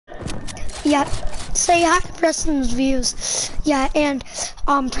Yeah, say hi to Preston's views. Yeah, and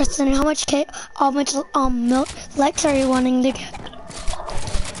Preston, how much likes are you wanting to get?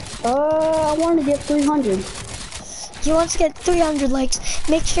 I want to get 300. He wants to get 300 likes.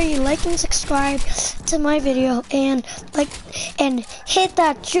 Make sure you like and subscribe to my video and hit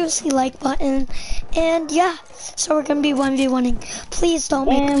that juicy like button. And yeah, so we're gonna be 1v1ing. Please don't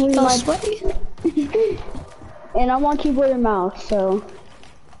make me go sweaty. And I want keyboard and mouse, so.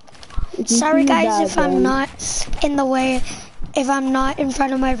 Sorry guys if I'm not in the way, if I'm not in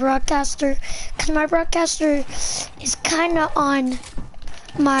front of my broadcaster, because my broadcaster is kind of on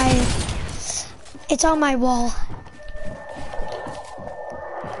my, it's on my wall.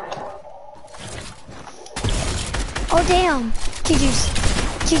 Oh damn, GG's.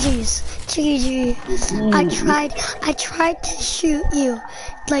 I tried to shoot you,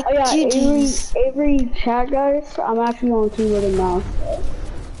 like GG's. Avery chat guys, I'm actually on keyboard and mouse.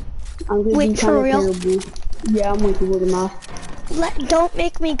 I'm gonna be for real? Terrible. Yeah, I'm on keyboard and mouse. Don't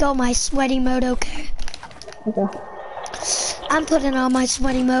make me go my sweaty mode, okay? Okay. I'm putting on my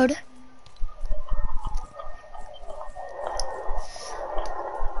sweaty mode.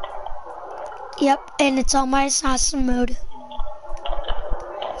 Yep, and it's on my assassin mode.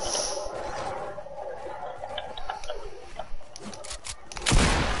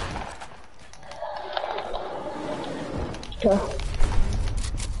 Okay.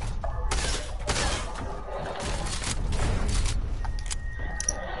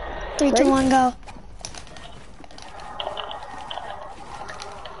 3, 2, 1, go.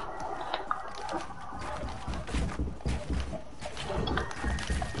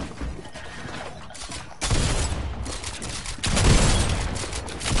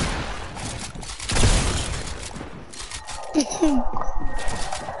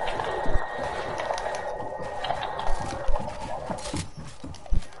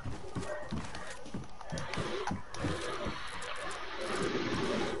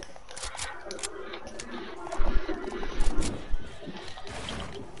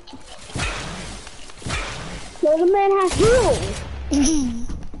 So the man has heals.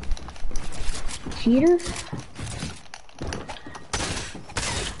 Cheater?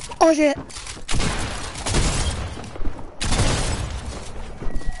 Oh shit.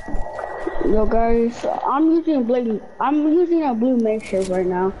 Yo guys, I'm using a blue makeshift right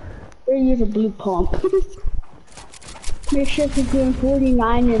now. They're using a blue pump. Makeshift is doing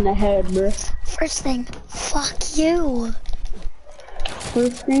 49 in the head, bro. First thing, fuck you.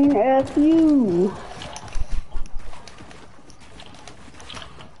 First thing, F you.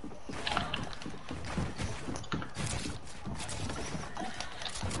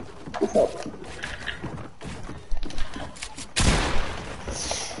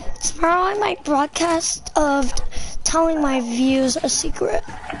 Tomorrow I might broadcast of telling my views a secret.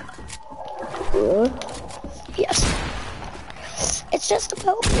 Yes. It's just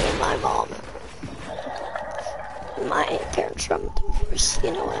about me and my mom. My parents from divorce,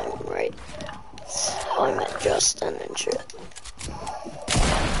 you know I'm right. How I met Justin and shit.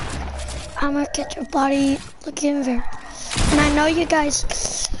 I'm gonna get your body looking very. And I know you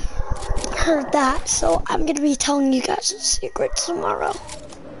guys heard that, so I'm gonna be telling you guys a secret tomorrow.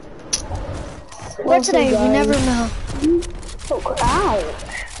 Or today, you never know. Oh, ow.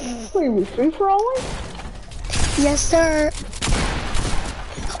 Wait, are we free for all? Yes, sir.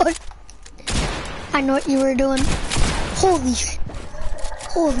 I know what you were doing. Holy shit.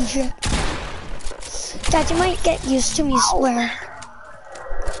 Holy shit. Dad, you might get used to me swear.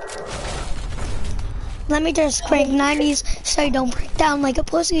 Let me just crank 90s so you don't break down like a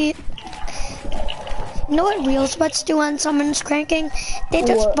pussy. You know what real sweats do when someone's cranking? They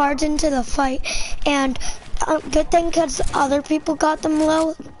just barge into the fight. And good thing because other people got them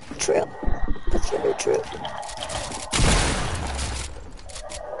low. True. That's very true.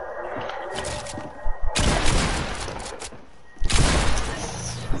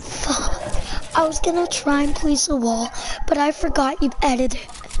 Fuck. I was gonna try and place a wall, but I forgot you edited it.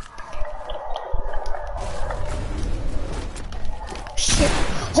 Shit.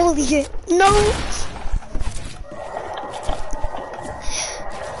 Holy shit. No!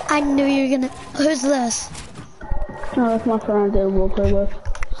 I knew you were gonna. Who's this? No, that's my friend that we'll play with.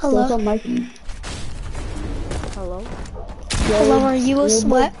 Hello? What's up, Mikey? Hello? Hello, are you a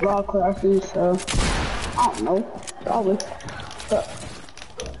sweat? Rock classes, so I don't know. Probably. But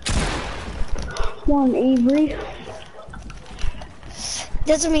one Avery.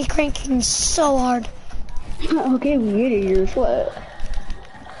 This is me cranking so hard. Okay, we get it, you're a sweat.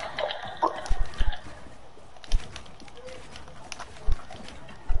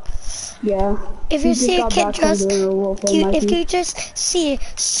 Yeah. If you see a got kid back from just, doing a roleplay, if Mikey. you just see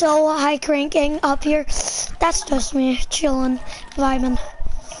so high cranking up here, that's just me chilling, vibing.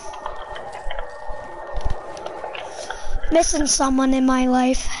 Missing someone in my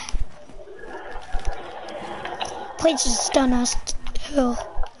life. Please just don't ask who.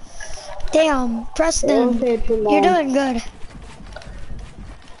 Damn, Preston, you're doing good.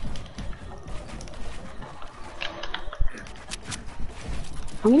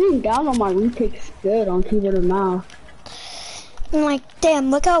 I'm getting down on my retakes good on keyboard and mouse. I'm like, damn,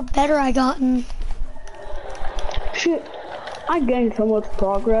 look how better I gotten. Shit, I gained so much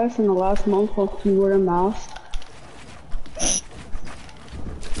progress in the last month on keyboard and mouse.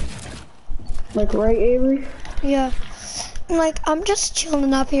 Like, right, Avery? Yeah. Like, I'm just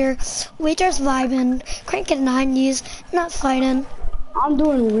chilling up here. We just vibing, cranking 90s, not fighting. I'm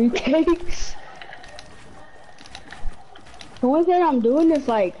doing retakes. The only thing I'm doing is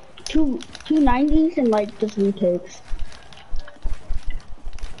like two 90s and like just retakes.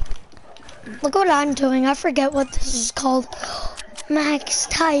 Look what I'm doing. I forget what this is called. Max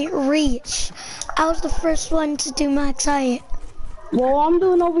height reach. I was the first one to do max height. Well, I'm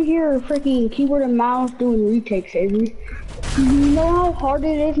doing over here freaking keyboard and mouse doing retakes, Avery. You know how hard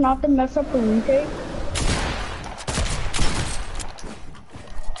it is not to mess up a retake?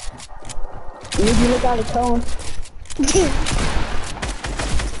 Would you look out of tone?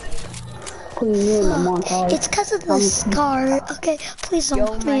 Putting you in the montage. It's because of the scar. Okay, please don't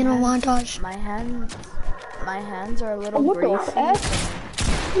put me in a montage. My hands are a little What greasy. the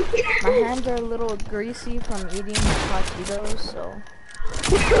F? My hands are a little greasy from eating hot Cheetos, so.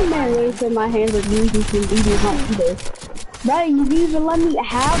 Man, really said my hands are greasy from eating hot Cheetos. Bro, you didn't even let me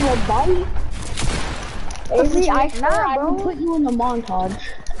have a bite? Avery, I swear I will put you in the montage.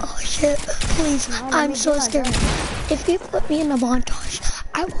 Oh shit, please, I'm so scared. If you put me in a montage,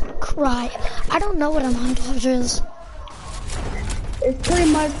 I will cry. I don't know what a montage is. It's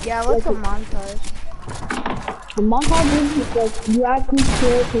pretty much... Yeah, what's a montage? A montage is like, you add two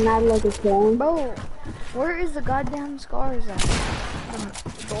clips and add like a song. Bro, where is the goddamn scars at?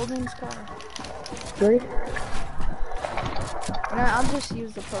 The golden scar. Right? No, I'll just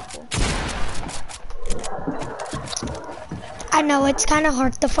use the purple. I know, it's kind of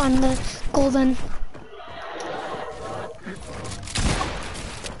hard to find the golden.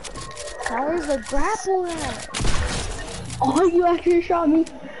 Where's the grapple at? Oh, you actually shot me.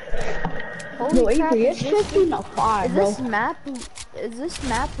 Holy crap, Avery, it's 15-5, bro. Is this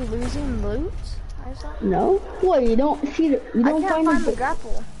map losing loot? No? What, you don't see the, you don't I can't find the the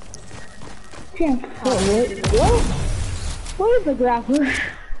grapple. Can't, what? What is the grappler?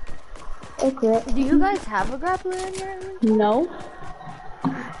 Oh crap. Do you guys have a grappler in your inventory? No.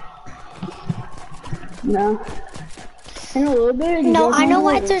 No. In a little bit. No, I know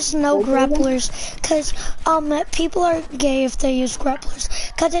why there's no grapplers. Cause people are gay if they use grapplers.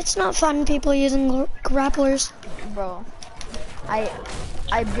 Cause it's not fun people using grapplers. Bro, I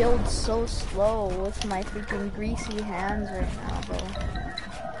build so slow with my freaking greasy hands right now, bro.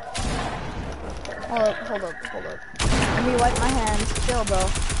 Hold up. Let me wipe my hands. Chill, bro.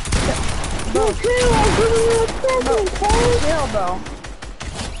 Bro, chill, bro.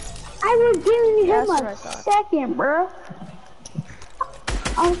 I was giving him a second, bro.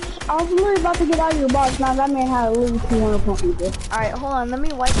 I was literally about to get out of your box. Now that man had a little 200 people. Alright, hold on. Let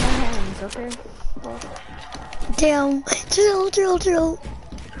me wipe my hands, okay? Well, Damn, chill.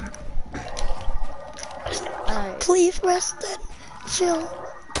 alright. Please, Preston, chill.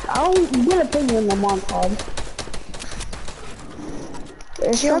 I'm gonna put you in the montage.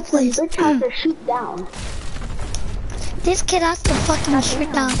 Chill, please. Bitch has to shoot down. This kid has to fucking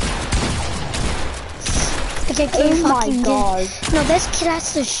shoot down. Okay, Oh fucking my god. gay. No, this kid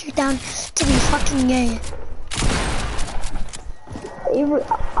has to shoot down to be fucking gay. Avery,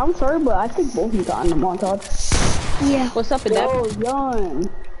 I'm sorry, but I think both of you got in the montage. Yeah. What's up, Adep? Oh, young.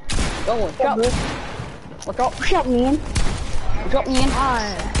 What's up? What's up? What's up, man? What's up, man?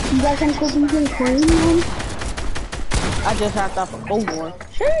 You guys gonna cook me clean, man? I just hopped off a bullhorn.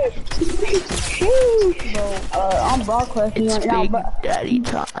 Sheesh. I'm broadcasting right now, but... Daddy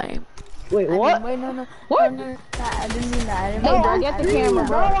time. Wait, what? Wait, no. What? No, I didn't mean that. Hey, bro, get the camera,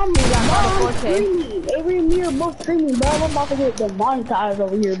 bro. I'm streaming. Avery and me are both streaming, bro. I'm about to get demonetized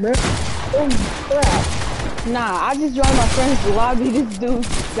over here, bro. Holy crap. Nah, I just joined my friend's lobby. This dude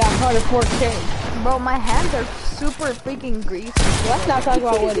got 104K. Bro, my hands are super freaking greasy. Let's not talk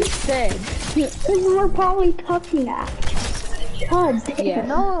about what he said. Because you were probably touching that. God damn. Yeah.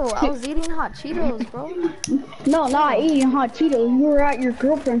 No, I was eating hot Cheetos, bro. No, not eating hot Cheetos. You were at your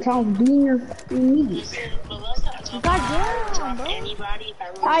girlfriend's house doing your knees. God damn. Damn,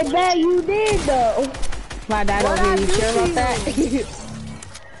 bro. I bet you did though. My dad over here, you sure about that?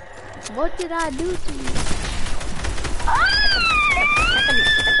 What did I do to you?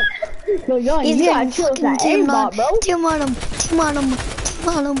 Yo, He's you getting got chills fucking that aimbot, bro. team on him. Team on him. Team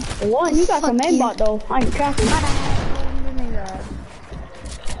on him. One, you got some Fuck you. aimbot though. I ain't tracking. Give me that.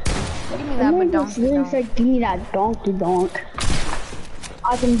 Give me that, Someone but just donkey really donk. said, give me that donkey donk.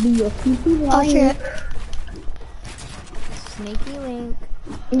 I can be your PP Oh lion. shit. Sneaky link.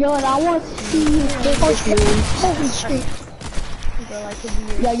 Yo, and I want to see you fit Oh this shit. man. Holy shit. Girl, I could be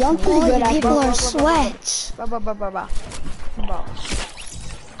your Yeah, y'all pretty All good you at people that. are sweats. Bro.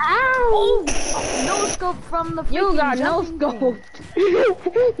 Ow! No scope from the You freaking got no jumping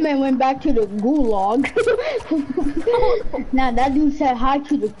scope. Man went back to the gulag. Now that dude said hi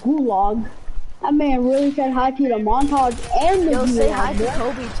to the gulag. That man really said hi to the montage and the Yo, gulag. say hi to bro.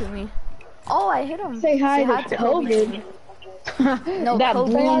 Kobe to me. Oh, I hit him. Say hi to Kobe. Kobe. To me. No, That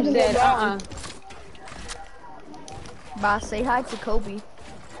Kobe. blue said, Bah, say hi to Kobe.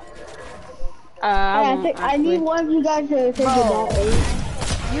 I I won't, think I actually. need one of you guys to say Bro. goodbye.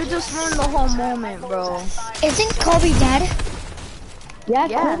 You just ruined the whole moment, bro. Isn't Kobe dead? Yeah,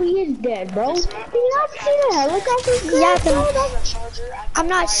 Yeah. Kobe is dead, bro. Did you not see the helicopter crash? Yeah, bro? I'm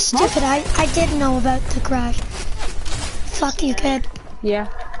not stupid. I did know about the crash. Fuck you, kid. Yeah.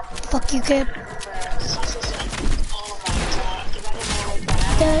 Fuck you, kid.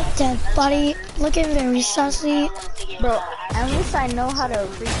 The dead body looking very sussy. Bro, at least I know how to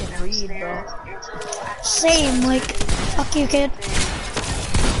freaking read, bro. Same, like, fuck you, kid.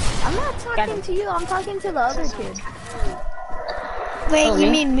 I'm not talking to you, I'm talking to the other kid. Wait, Oh, you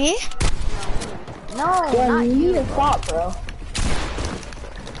me? mean me? No, Yeah, not you need you. to stop, bro.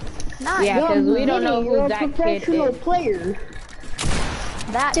 Not Yeah, you. 'cause we don't know You're who a that kid professional is. player.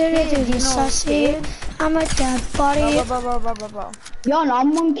 That Dude, kid, you know, sussy. kid. I'm a dead body. Bro. Yo, no,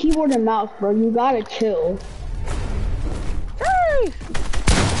 I'm on keyboard and mouse, bro. You gotta chill.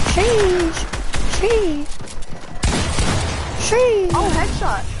 Sheesh. Sheesh. Sheesh. Oh,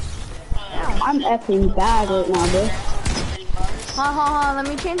 headshot. I'm effing bad right now, bro. Ha, let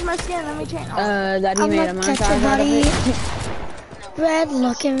me change my skin, let me change. Oh. That he I'm made a a dead montage out of body. it. Red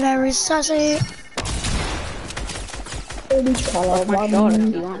looking very sussy. Fuck my shoulder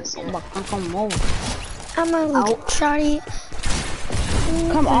if you want. I'll come over. I'm a little shawty.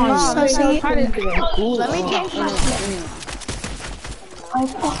 Come on, Sussy. Let me change my skin. I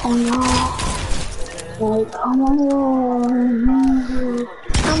fucking know. Like, come on.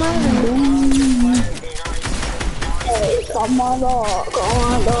 I'm a Hey, come on, dog. Come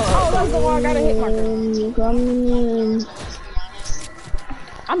on, dog. Oh, let's go. I gotta hit my. Come in.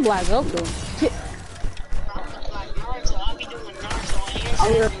 I'm Black Goku.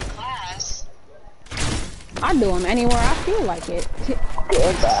 I do them anywhere I feel like it.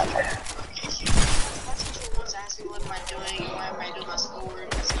 Good back.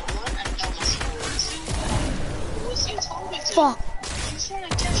 fuck.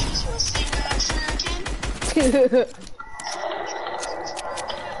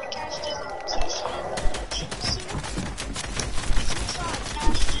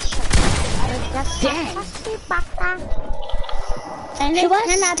 And He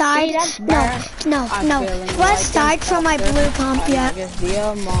was died. No. Who has died from my blue pump yet?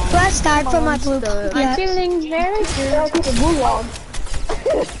 Who has died from my blue pump I'm yet? feeling very Go to the gulag.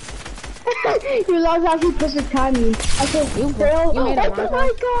 You lost actually perfect timing. I said, You bro. made a Oh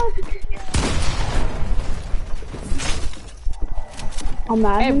my god. I'm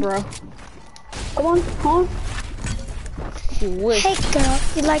mad. Hey, bro. Come on, huh? You wish. Hey girl,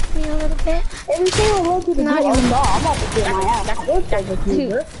 you like me a little bit? Every single roll to the Not gulag. even. No, I'm about to get my ass.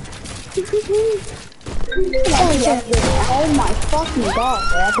 Oh shit. Oh my fucking god,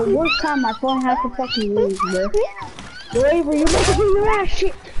 bro. That's the worst time my phone has to fucking lose, bro. Braver, you're making me your ass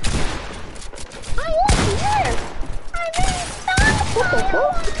shit. I want to hear. What the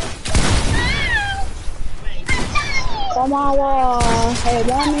fuck? Come on, hey,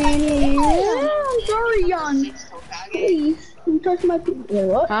 1 minute. I'm sorry, Jan. Please, you touch my feet. Wait,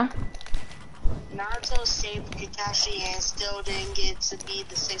 what? Huh? Naruto saved Kakashi and still didn't get to be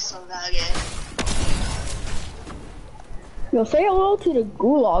the 6th Hokage. Yo, say hello to the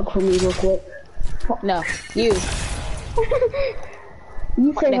gulag for me real quick. No. You.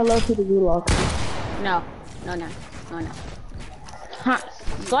 You say hello to the gulag. No. Huh.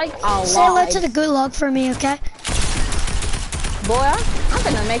 It's like a Say hello lie. to the gulag for me, okay? Boy, I'm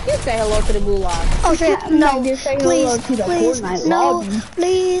gonna make you say hello to the gulag. Oh shit, Now no. you're saying hello Please, to the please, Fortnite no. lobby.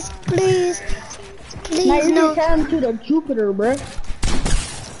 Please, please. Now Please, you're no. just heading to the Jupiter, bro.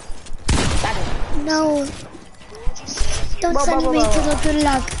 No. What would you say if Don't send me to the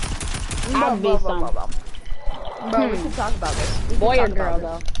gulag. I'll be some. Bro, we can talk about this. Boy or girl,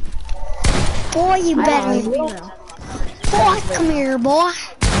 though? Boy, you better. Boy, come here, boy.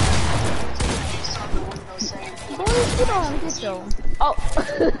 Boy, you don't get your... Oh.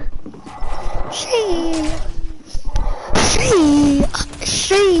 She.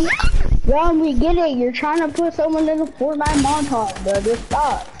 Ron, we get it. You're trying to put someone in the Fortnite montage, bro. Just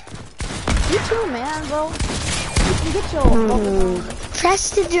stop. You too, man, bro. You can get your...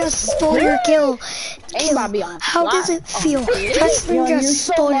 Preston just stole your kill. Anybody on How does it feel? Preston just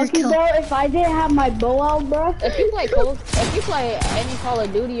stole your kill. Bro, if I didn't have my bow out, bro. If you play any Call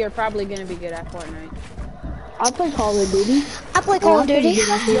of Duty, you're probably gonna be good at Fortnite. I play Call of Duty. I play Call of Duty.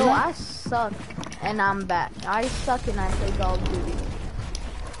 Yo, I suck, and I'm back. I suck and I play Call of Duty.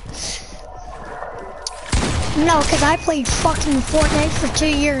 No, because I played fucking Fortnite for 2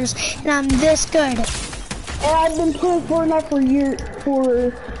 years, and I'm this good. And I've been playing Fortnite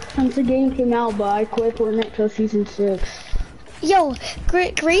since the game came out, but I quit Fortnite till season 6. Yo,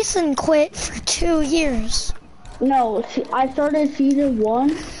 Grayson quit for 2 years. No, I started season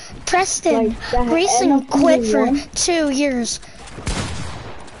 1. Preston, Like, Grayson quit for 2 years.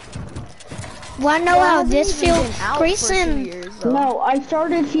 Wanna know how this feels? Grayson. No, I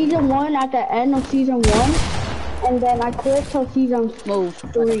started season 1 at the end of season 1, and then I quit till season 3.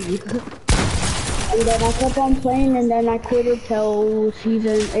 And then I kept on playing, and then I quit it till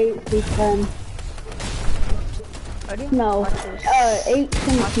season 8 to 10. No, 8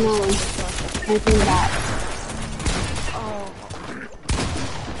 to 9. I think that.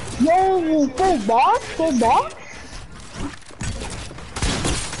 Yo, full box?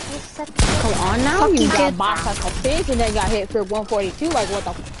 Come on now, Fuck you you, got kid. box like a fish and then got hit for 142. Like, what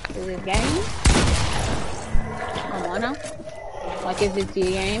the f is this game? Come on now. Like, is it the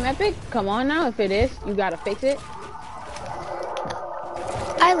game epic? Come on now, if it is, you gotta fix it.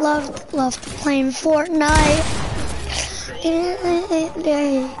 I love playing Fortnite.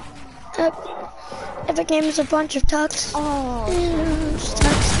 Epic Games a bunch of tucks.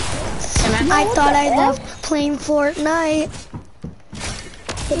 I thought I loved playing Fortnite.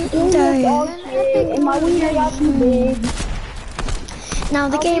 And my wiener got too big. Now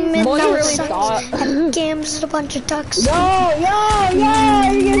the game is Boy, you now it really sucks. thought. Epic Games is a bunch of tucks. Yo, you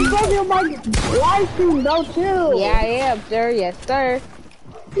can go to my live stream though too. Yeah, sir, yes, sir.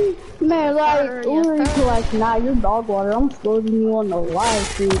 Man, like, like, nah, you're dog water. I'm exposing you on the live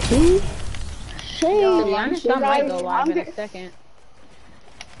stream, too. Shame. To be honest, I might go live in a second.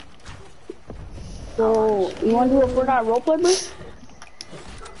 So, you want to do a Fortnite roleplay, bro?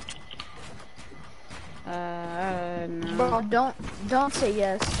 No. Bro, don't say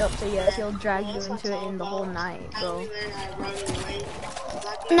yes. Don't say yes. He'll drag you into it in the whole night, bro.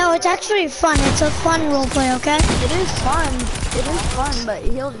 No, it's actually fun. It's a fun roleplay, okay? It is fun, but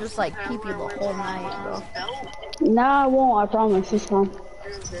he'll just like keep you the whole night, bro. Nah, I won't. I promise this time.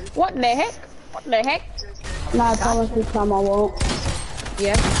 What the heck? What the heck? Nah, I promise this time I won't.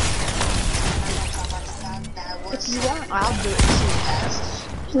 Yeah. If you want, I'll do it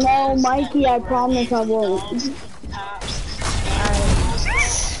too. No, Mikey, I promise I won't.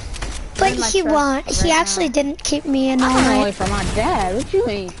 But he actually didn't keep me in all I'm night. away from my dad. What you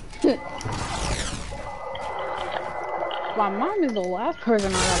mean? My mom is the last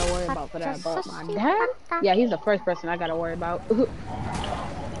person I gotta worry about for that, but my dad? Yeah, he's the first person I gotta worry about.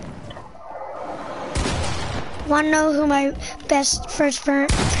 Wanna know who my best first friend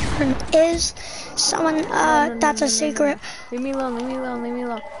is? Someone, that's a secret. Leave me alone, leave me alone, leave me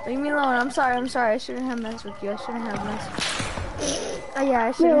alone. Leave me alone, I'm sorry. I shouldn't have messed with you. I shouldn't have messed with you. Oh yeah,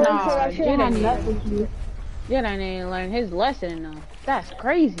 I shouldn't have messed with you. You didn't even learn his lesson though. That's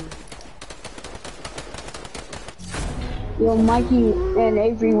crazy. Yo, Mikey and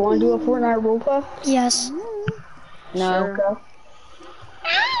Avery, want to do a Fortnite roleplay? Yes. No. Sure.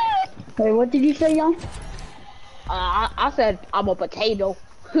 Wait, what did you say, young? I said I'm a potato.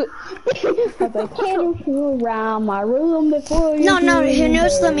 A potato flew around my room before you. No, who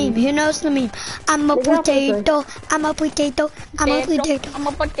knows the meme? Who knows the meme? I'm a potato. I'm a potato. I'm a potato. I'm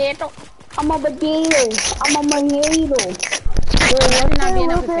a potato. I'm a potato. I'm a potato. You're not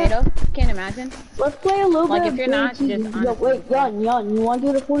being a potato. Can't imagine. Let's play a little Like bit if you're of not, just Yo, wait, Yon, you want to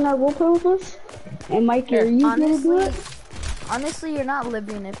do the Fortnite roleplay with us? And Mikey, are you gonna do it? Honestly, you're not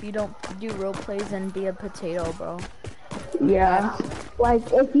living if you don't do role plays and be a potato, bro. Yeah. Like,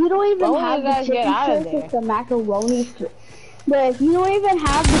 if you don't even have the chicken strips with the macaroni, but if you don't even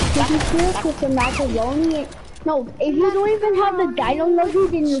have the chicken strips with the macaroni, no, if you don't even have the dino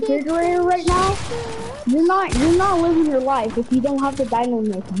nugget in your refrigerator right now, you're not living your life if you don't have the dino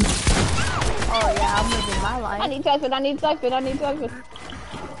nugget. Oh yeah, I'm living my life. I need typing. I need typing. I need typing.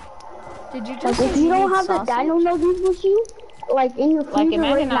 Did you just Like, say if you don't need have sausage? the dino nuggies with you, like in your Like, freezer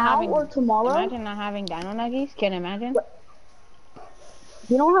right imagine not now having. or tomorrow, Imagine not having dino nuggies. Can you imagine? if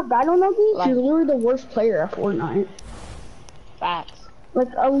you don't have dino nuggies, Like- you're literally the worst player at Fortnite. Facts. Like,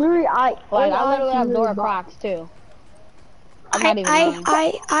 literally, Like, I literally have Dora Crocs too. I'm not even lying.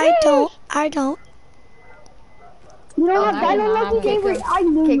 I don't. You don't Oh, have imagine dino not nuggies, having- Avery? I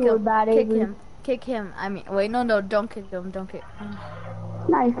knew Kick you were him. bad, Kick Avery. him. Kick him. I mean, wait, no, don't kick him. Don't kick.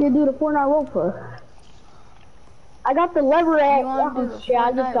 Nah, you can do the Fortnite roleplay. I got the lever at. You wanna do the Shit,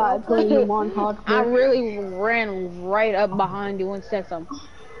 I just Fortnite got put roleplay? in montage. I really ran right up behind you and said something.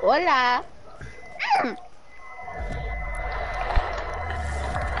 Hola.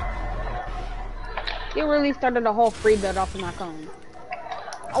 You really started a whole free build off of my phone.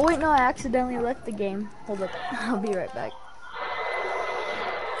 Oh wait, no, I accidentally left the game. Hold up, I'll be right back.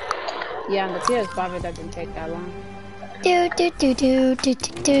 Yeah, on the PS5 it doesn't take that long.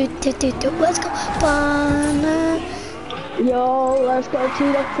 Let's go. Banana. Yo, let's go to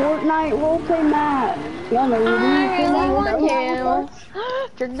the Fortnite roleplay map. Y'all know what we're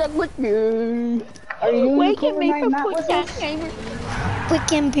doing. Turn with you. Are you doing Wake the me Fortnite from map with us? We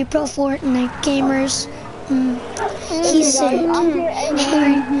can be pro Fortnite gamers. He said,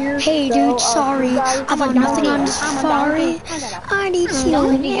 hey dude, sorry, I found nothing on Safari. I need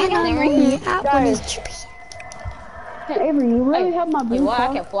healing and I'm only at one HP. Hey, Avery, you really Hey, have my Wait, blue what? I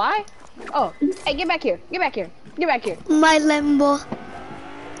car? can fly? Oh, hey, get back here. Get back here. Get back here. My Lambo.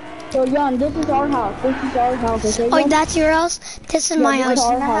 So, Jan, this is our house. This is our house, okay? Oh, Jan? that's your house? This is my this is house.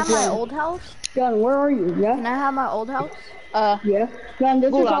 our Can I have my Jan. old house? Jan, where are you? Can Yeah? I have my old house? Yeah. Jan, this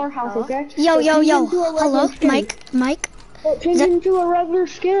is Hold our on. house, Hello? okay? Yo, So yo, change yo. into a regular Hello, skin. Mike. Change that- into a regular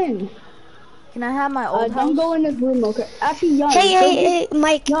skin. Can I have my old Don't house? go in this room, okay? Actually, Jan. Hey,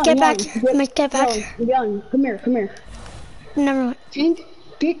 Mike, Jan, get back. Jan, Mike, get back. Jan, come here. Never mind.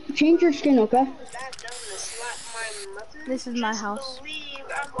 Change your skin, okay? This is my house.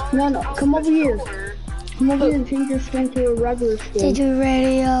 No, come over here. Come over here and change your skin to a regular skin.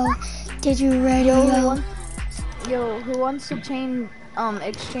 Did you radio? Yo, who wants to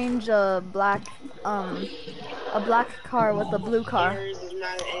exchange a black car with a blue car?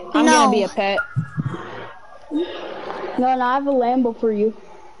 I'm No. gonna be a pet. No, I have a Lambo for you.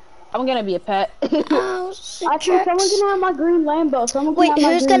 I'm gonna be a pet. Oh, Actually, someone can have my green Lambo. wait,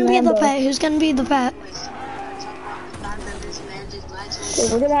 who's gonna be the pet? Who's gonna be the pet?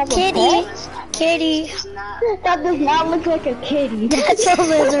 We're gonna have a Kitty. pet? Kitty. That does not look like a kitty. That's a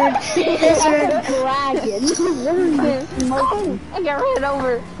lizard. Lizard. That's a dragon. What are you smoking? I got ran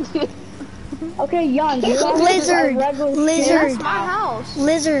over. Okay, Jan, you want Lizard. Lizard. That's my house.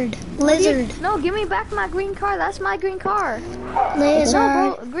 Lizard. No, give me back my green car. That's my green car. Lizard.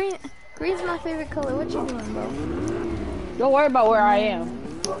 No, bro, green's my favorite color. What you doing, bro? Don't worry about where I am.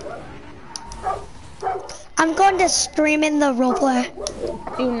 I'm going to stream in the roleplay.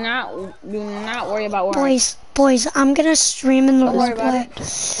 Do not worry about where I am. Boys, I'm gonna stream in the Don't worry about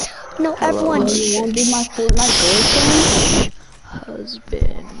roleplay. No, everyone, You want to be my Fortnite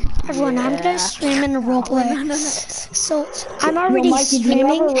Husband. everyone, I'm gonna stream in the roleplay. So, I'm already Mikey, do you have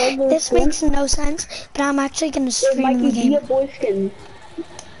a streaming. regular This skin? makes no sense, but I'm actually gonna boy? stream in the Mikey, be game. a boy skin.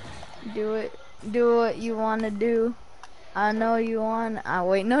 Do what you wanna do. I know you want.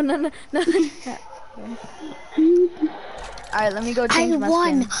 Wait, no. Alright, let me go change my I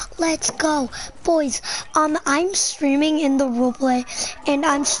won. skin. Let's go, boys. I'm streaming in the roleplay, and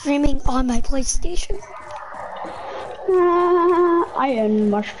I'm streaming on my PlayStation. I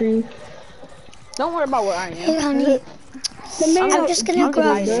end my stream. Don't worry about where I am. Hey, honey, I'm just gonna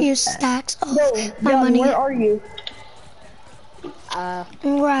grab a few stacks of my Jan, money. where are you? And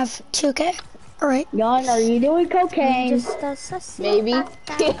grab 2K. Alright. Jan, are you doing cocaine? Just a sussy. Maybe.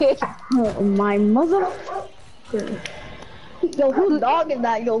 Oh, my motherfucker. Yo, whose dog is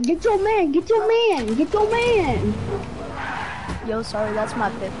that? Yo, get your man. Yo, sorry, that's my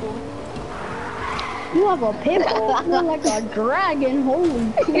pit bull. You have a pit bull. You're like a dragon.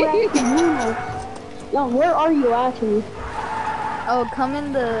 Holy crap. Yo, where are you actually? Oh, come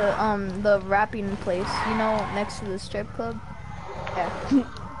in the rapping place. You know, next to the strip club. Yeah.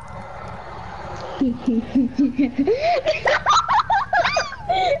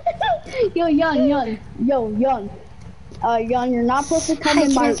 Yo, Jan. Jan, you're not supposed to come Hey,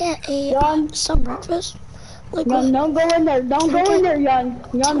 in can my... I get Jan, some breakfast? Like Jan, don't go in there. Don't go in there, Jan.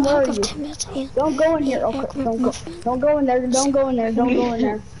 Jan, where are you? 10 minutes and Don't go in here. Okay, don't go in there. Don't go in that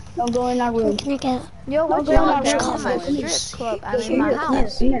room. can I get Yo, what go you in want that to room. my Let me strip club? I Come mean, my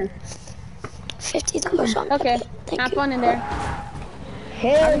house. here. $50 on Okay. Thank Have you. fun in there.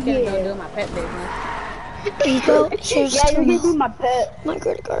 Hell I'm just gonna go yeah. do my pet business. There you go. Here's Yeah, you're 2 gonna be mil. my pet. My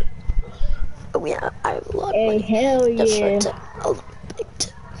credit card. Oh yeah, I have a lot of Hey, money. hell Just for yeah. Oh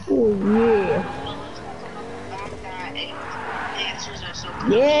yeah. The answers are so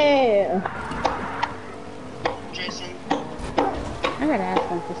Yeah. Jason. I gotta ask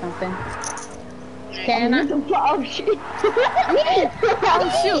him for something. Can I? Oh shit. Oh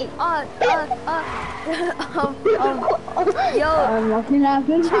shoot! Yo, Nothing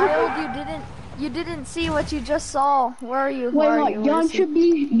happened. child, you didn't see what you just saw. Where are you? Wait, Where are what? you? Where is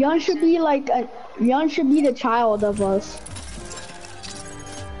he? Yon should be like Yon should be the child of us.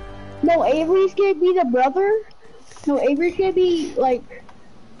 No, Avery's gonna be the brother. No, Avery's gonna be like.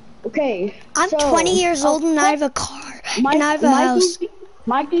 Okay. I'm so, 20 years old and I have a car and I have a house.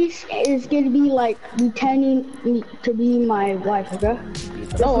 Mikey's is gonna be like pretending to be my wife, okay?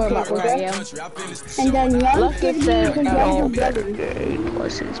 Don't worry about where I am. And then Young's Let's gonna just be say the younger brother.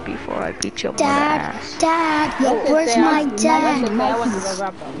 Lessons before I beat your Dad, Let's where's just my say Let's dad? just say I went to go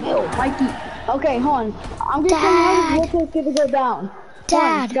grab the milk. Mikey. Okay, hold on. I'm just Dad. gonna real quick to go down.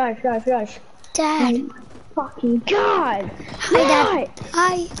 Dad. Hold on, guys. Dad. Fucking God. Hi, Dad.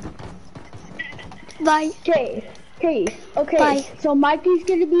 Hi. Bye. Okay. Bye. So Mikey's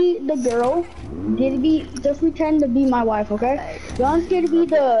gonna be the girl. Just pretend to be my wife, okay? John's gonna be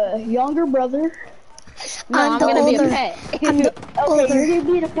the younger brother. No, I'm I'm the gonna older. be a pet. I'm the Okay, older. you're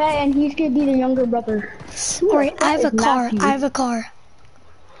gonna be the pet and he's gonna be the younger brother. Alright, I have a car. Matthew. I have a car.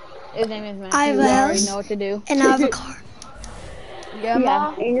 His name is Matthew. I have a You already house. know what to do. And I have a car. Yeah,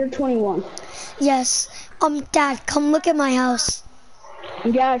 Yeah, and you're 21. Yes. Dad, come look at my house.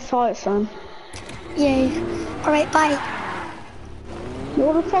 Yeah, I saw it, son. Yay. Alright, bye.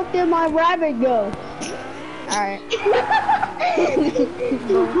 Where the fuck did my rabbit go? Alright.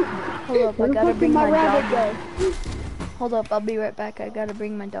 Hold up, I Where the gotta fuck did bring my my rabbit dog go? in. Hold up, I'll be right back. I gotta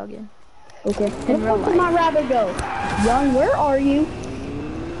bring my dog in. Okay. Where the real fuck did my rabbit go? Young, where are you?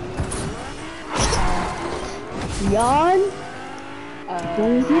 Young?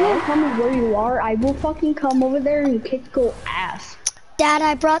 When you don't tell me where you are, I will fucking come over there and kick your ass. Dad,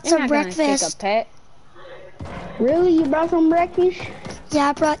 I brought You're some not gonna kick a breakfast. pet. Really? You brought some breakfast? Yeah,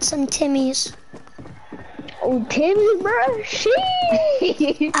 I brought some Timmy's. Oh, Timmy, bro. Shit.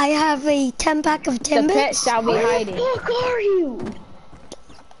 I have a 10-pack of The pet Timbits. shall be Where hiding. the fuck are you?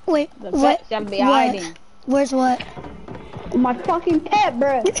 Wait, The what? pet shall be What? hiding. Where's what? My fucking pet,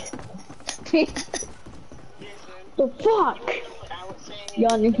 bro. The fuck?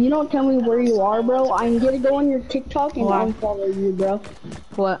 Yon, if you don't tell me where you are, bro, I'm gonna go on your TikTok and Why? unfollow you, bro.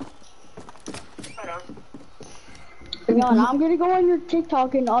 What? Yon, I'm gonna go on your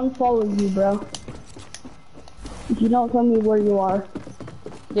TikTok and unfollow you, bro. If you don't tell me where you are.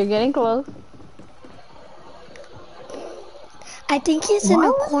 You're getting close. I think he's in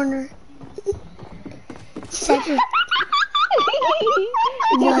a corner. Second.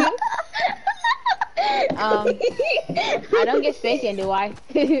 What? I don't get spanking, do I?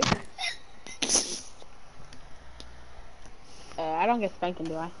 I don't get spanking,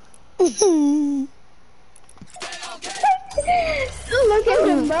 do I? Look at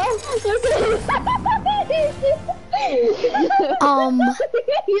him, bro. Look at him.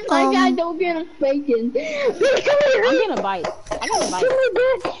 He's like, I don't get a spanking. I'm gonna bite. I'm gonna bite.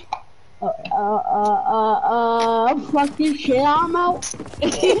 Fuck this shit, I'm out.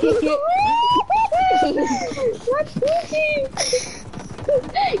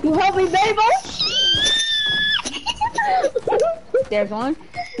 You help me, baby? There's one.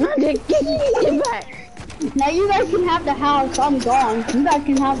 Get back. Now you guys can have the house, I'm gone. You guys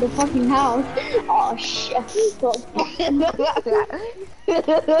can have the fucking house. Oh shit.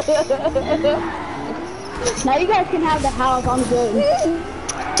 Now you guys can have the house, I'm good.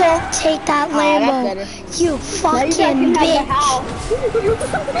 Don't take that Lambo, you Now fucking you guys can have the bitch.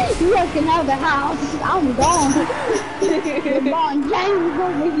 house. You guys can have the house. I'm gone. LeBron James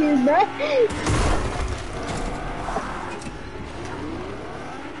over here, bro.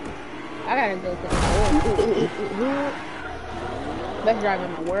 I gotta go to the world. Best driver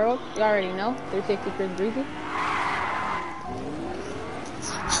in the world. You already know. 360 Chris Breezy.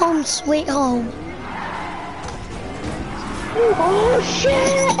 Home sweet home. Oh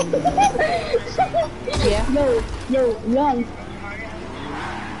shit! Yeah. Yo, Young.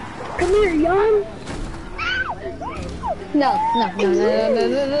 Come here, Young. No.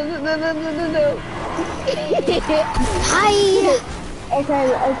 Hi. Okay,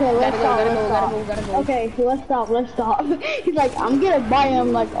 let's stop. Gotta go. Okay, let's stop. He's like, I'm gonna buy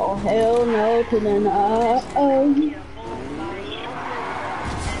him. Like, oh hell no, to then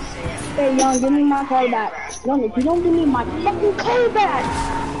Hey, Young, give me my car back. Young, if you don't give me my fucking car back.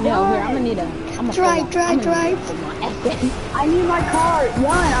 No, here, I'm gonna need a... Drive. I need my car. Young,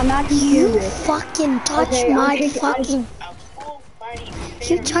 I'm actually You serious. fucking touch Okay, my fucking...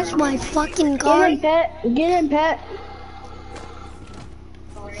 You touch my fucking car. Get in, pet. Get in, pet.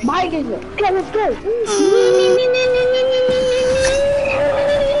 Mike is it. Okay, let's go.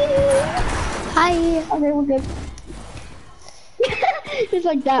 Hi. Okay, we're good. Just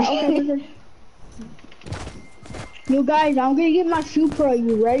like that. Okay, we're good. You guys, I'm gonna get my Supra.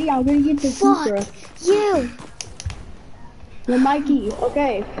 You ready? I'm gonna get the Supra. Fuck you. The Mikey.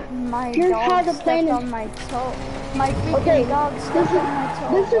 Okay. My Here's how dog the stepped plan is. on my toe. My freaking Okay, dog stepped on my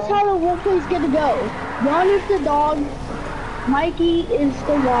toe. This is how the roleplay is gonna go. Ron is the dog. Mikey is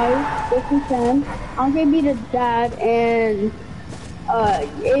the wife. This is Sam. I'm gonna be the dad, and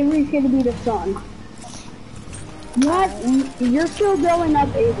Avery's gonna be the son. You're still growing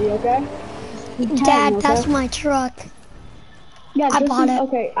up, Avery. Okay. Dad, okay? that's my truck. Yeah, I bought it.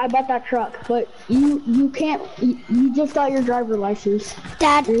 Okay, I bought that truck, but you can't. You just got your driver license.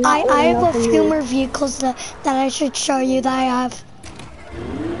 Dad, You're not old I have enough a to few move. more vehicles that I should show you that I have.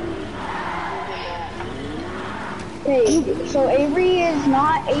 Okay, so Avery is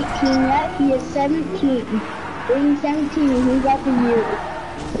not 18 yet. He is 17. Being 17, and he got the year.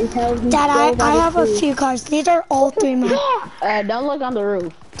 Until he's Dad, I have a few. few cars. These are all three mine. Don't look on the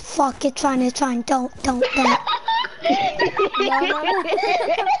roof. Fuck, it's fine, it's fine. Don't.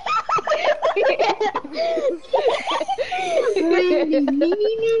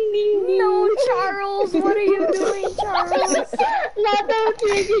 No, Charles, what are you doing, Charles?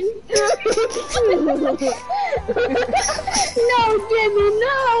 No, Jimmy,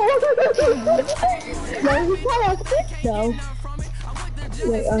 no! No, he kind of sick though.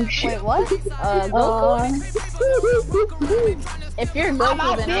 Wait, oh shit. Wait, what? Goku? If you're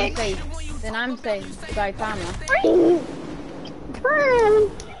Goku, then I'm safe. Saitama.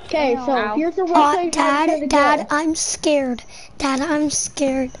 Okay, so here's the one Dad, I'm scared. Dad, I'm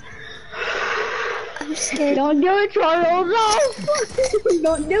scared. I'm scared. Don't do it, Charles. No.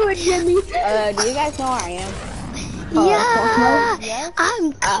 Don't do it, Jimmy. Do you guys know where I am? Yeah, Yes?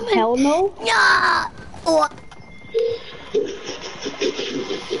 I'm coming. Hell no. Yeah. Oh, I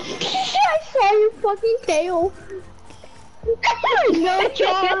saw your fucking tail. No,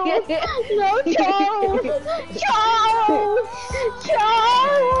 Charles. No, Charles.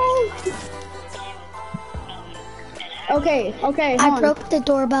 Charles. Okay, hold I on. broke the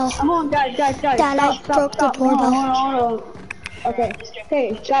doorbell. Hold on, guys. Dad, Stop, I broke the doorbell. Hold on. Okay,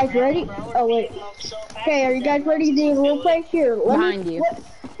 guys, ready? Oh, wait. Okay, are you guys ready to do a role play? Here, Behind you.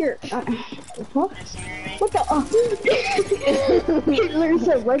 Here. What? What the? Hitler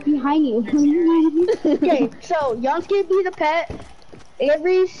said right behind you. Okay, so Young's gonna be the pet.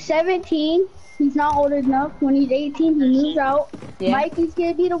 Avery's 17. He's not old enough. When he's 18, he moves out. Yeah. Mikey's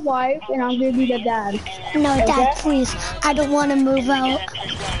gonna be the wife, and I'm gonna be the dad. No, Dad, please. I don't want to move out.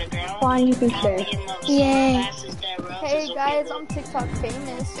 Fine, you can stay. Yay. Hey guys, I'm TikTok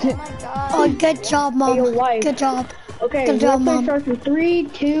famous. Oh my god. Oh, good job, Mom. Hey, your wife. Good job. Okay, Good job, role play Mom. starts in 3,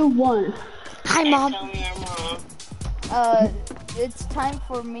 2, 1. Hi, Mom. It's time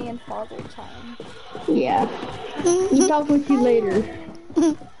for me and father time. Yeah. We'll talk with you later.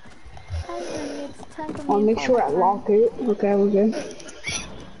 Hi, Ernie, it's time for me I'll and make sure I father lock it. Okay, we're good.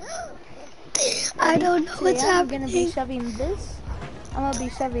 I don't know what's I'm gonna be happening. shoving this. I'm gonna be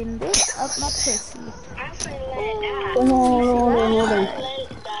shoving this up my pussy. Hold on.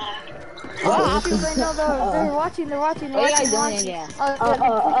 Oh, shoot, I know they're watching. What are you guys doing? Yeah.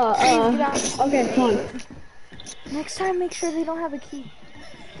 Okay, come on. Next time, make sure they don't have a key.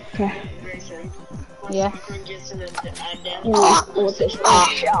 Okay. Yeah. What's this?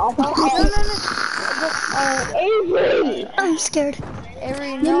 Avery! I'm scared.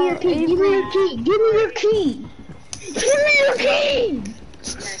 Avery, Give me no, your key, give me your key, give me your key! Give me your key!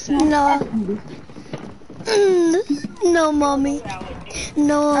 No. No, Mommy.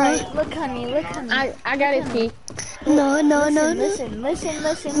 No. Alright, look, honey. I got his key. No. Listen.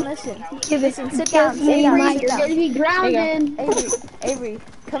 Give it. Sit down. Give me my You're gonna be grounded. Avery,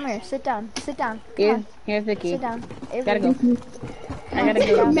 come here. Sit down. Come on. Here's the key. Sit down. Avery. Gotta go. I gotta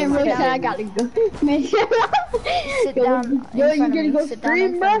go. Remember, I gotta go. Sit down. Yo, you gonna go Sit down in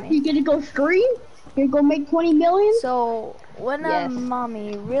stream, bro? front of me. You gonna go stream? You gonna go make 20 million? So when Yes. a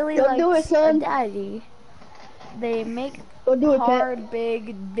mommy really Don't do likes it, son. a daddy, they make Go do it, Pet. hard,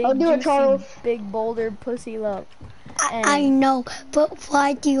 big, I'll do it, juicy, Charles. big boulder pussy love. I know, but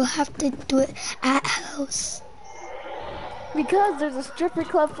why do you have to do it at house? Because there's a stripper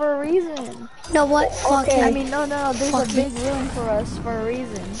club for a reason. You know what? Fuck it. I mean, no, there's Fuck a big room for us for a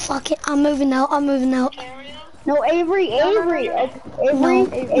reason. Fuck it. I'm moving out. No, Avery. Avery, listen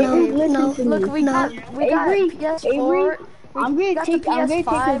to me. Look, we got PS4. I'm gonna take your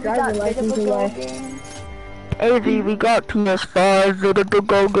driver's license away. Avery, we got PS5, the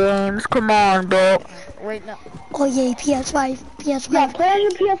go games. Come on, bro. Wait, no. Oh yeah, PS5. Yeah, play on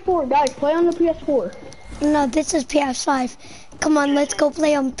the PS4, guys. Play on the PS4. No, this is PS5. Come on, let's go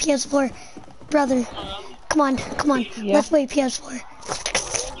play on PS4, brother. Come on. Yeah. Let's play PS4.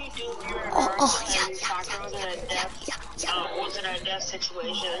 Wasn't a death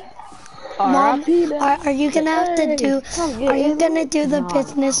situation. Mom, are you gonna have to do? Are you gonna do the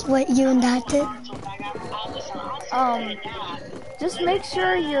business what you and Dad did? Just make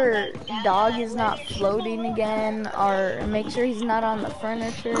sure your dog is not floating again, or make sure he's not on the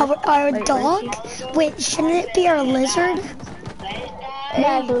furniture. Our dog? Wait, shouldn't it be our lizard?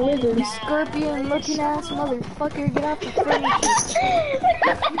 Hey, you scorpion-looking ass motherfucker, get off the furniture.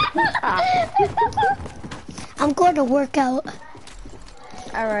 I'm going to work out.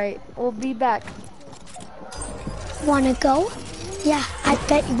 Alright, we'll be back. Wanna go? Yeah, I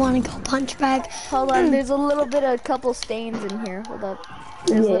bet you wanna go, punch bag. Hold on, there's a couple stains in here. Hold up.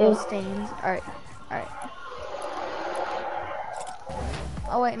 There's little stains. Alright.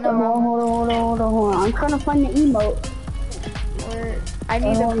 Oh wait, no. Hold on. I'm trying to find the emote. I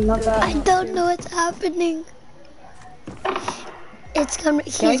need to. I don't know what's happening.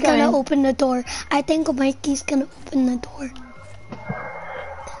 He's gonna open the door. I think Mikey's gonna open the door.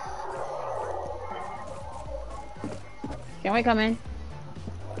 Can we come in?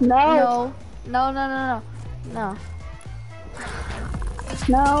 No. No. No.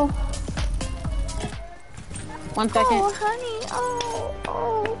 1 second. Oh, honey.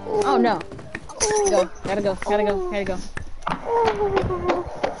 Oh no. Gotta go.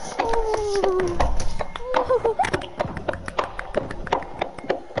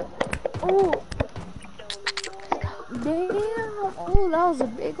 Oh. Damn. Oh, that was a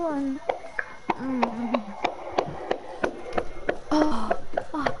big one.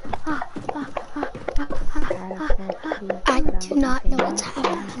 I do not know what's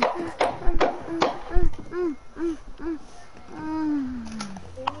happening.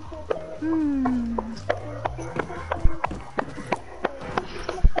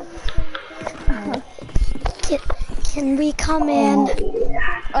 Can we come in?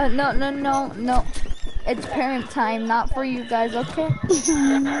 No. It's parent time, not for you guys, okay?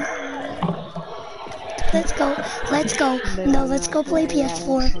 Let's go. No, let's go play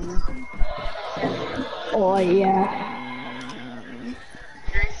PS4. Oh yeah.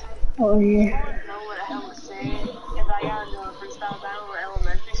 Know what I was saying? If I got into a freestyle battle in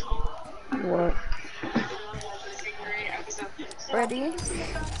elementary school. What? Ready?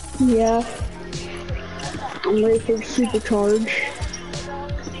 Yeah. I'm ready for supercharge.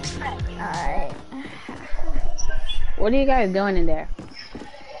 Alright. What are you guys doing in there?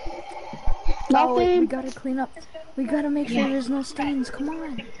 Oh, wait, we gotta clean up. We gotta make sure there's no stains. Come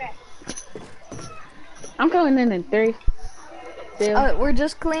on. I'm going in 3, 2. We're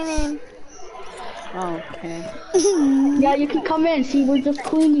just cleaning. Okay. Yeah, you can come in. See, we're just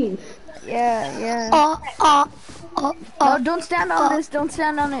cleaning. Yeah. No, don't stand on this. Don't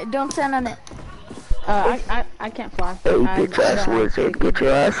stand on it. I can't fly. Get your ass wizard. Get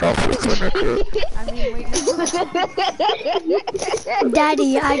your ass off the furniture. I mean, wait.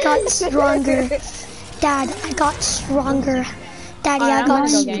 Daddy, I got stronger. Dad, I got stronger. Daddy, I got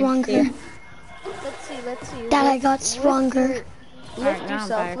stronger. Let's see. Dad, I got stronger. Lift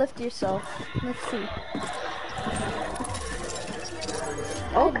yourself. Let's see.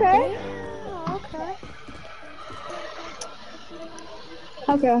 Okay.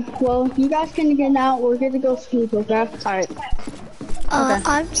 Okay, well, you guys can get out. We're gonna go sleep, okay? Alright.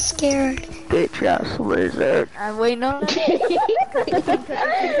 I'm scared. Bitch ass lizard. Wait, no.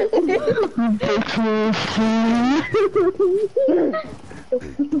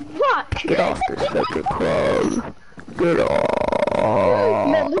 Fuck! Get off this fucking club. Get off.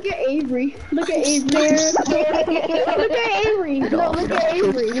 Man, look at Avery. Look at Avery. Look at Avery. No, look at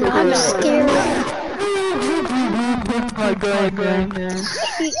Avery. I'm scared. My God.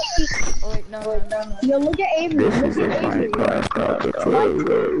 Wait, no. Yo, look at Avery. This is Minecraft.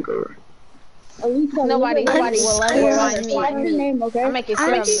 Nobody will let me run me. What's your name, okay? I'm making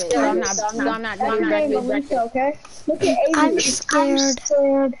sure I'm not Alisa, okay? Look at Avery. I'm scared.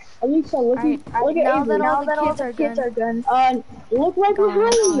 Alisa, look at Avery. Now that all the kids are done. Look right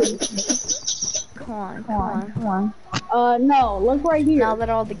behind you. Come on. No, look right here. Now that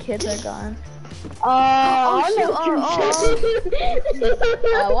all the kids are gone. I don't know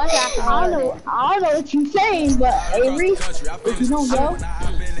What's that? I don't know what you're saying, but Avery, if you don't go,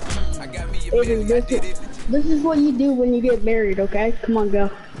 Avery, this is what you do when you get married, okay? Come on, go.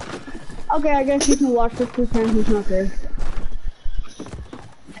 Okay, I guess you can watch this pretend he's not there.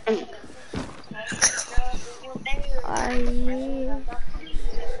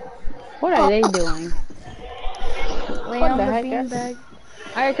 What are they doing? Lay What on the the heck? beanbag.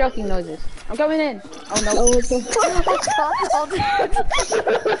 I hear choking noises. I'm coming in. Oh no. He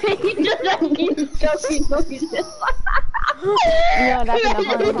just keep choking noises. No, that's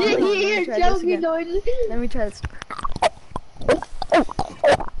enough. You hear choking noises? Let me try this.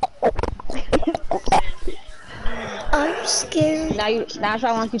 I'm scared. Now if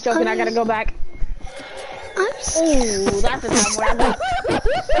I want to keep choking, I gotta go back. I'm scared. Ooh, that's the time where I go.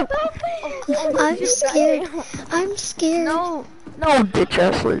 I'm scared. I'm scared. No. No, bitch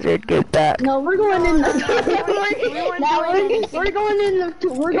ass lizard, get back. No, we're going in. We're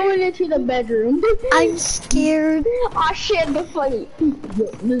going into the bedroom. I'm scared. Oh shit, the fight.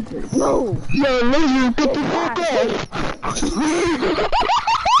 No. Yo, lizard, get the fuck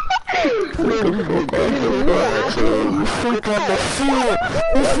Freak on the floor.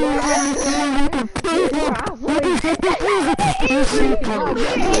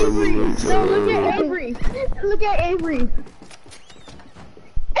 No, look at Avery. Look at Avery.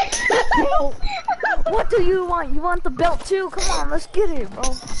 What do you want? You want the belt too? Come on, let's get it, bro.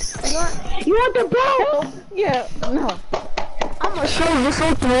 You want the belt? Yeah. No. I'm gonna show this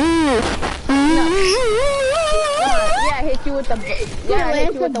up to you. Yeah, I hit you with the. Yeah, I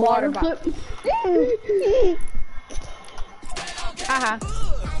hit you with the water bottle. Haha.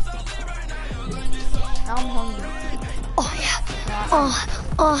 I'm hungry. Oh yeah.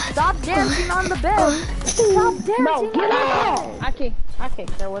 Oh. Stop dancing on the bed. Stop dancing. No, get out. I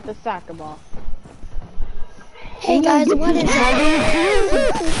can't there with the soccer ball. Hey guys, what is that?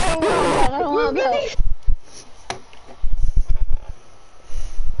 I don't want to.